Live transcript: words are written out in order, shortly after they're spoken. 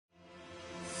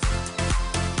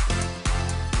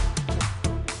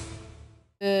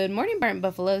Good morning, Barton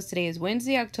Buffaloes. Today is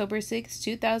Wednesday, October 6,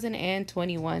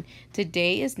 2021.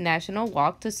 Today is National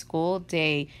Walk to School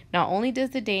Day. Not only does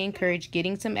the day encourage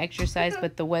getting some exercise,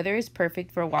 but the weather is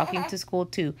perfect for walking to school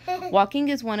too. Walking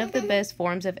is one of the best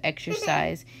forms of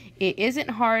exercise. It isn't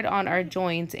hard on our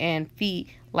joints and feet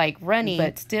like running,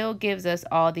 but still gives us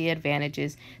all the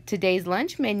advantages. Today's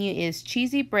lunch menu is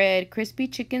cheesy bread, crispy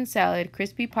chicken salad,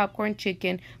 crispy popcorn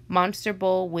chicken, monster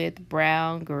bowl with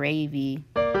brown gravy.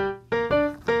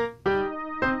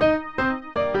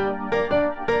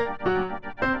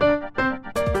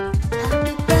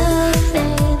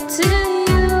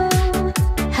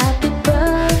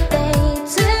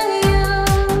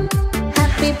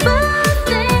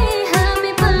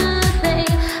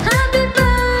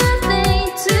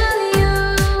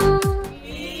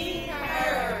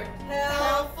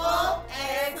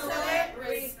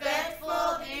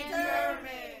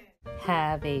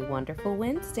 Have a wonderful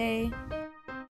Wednesday.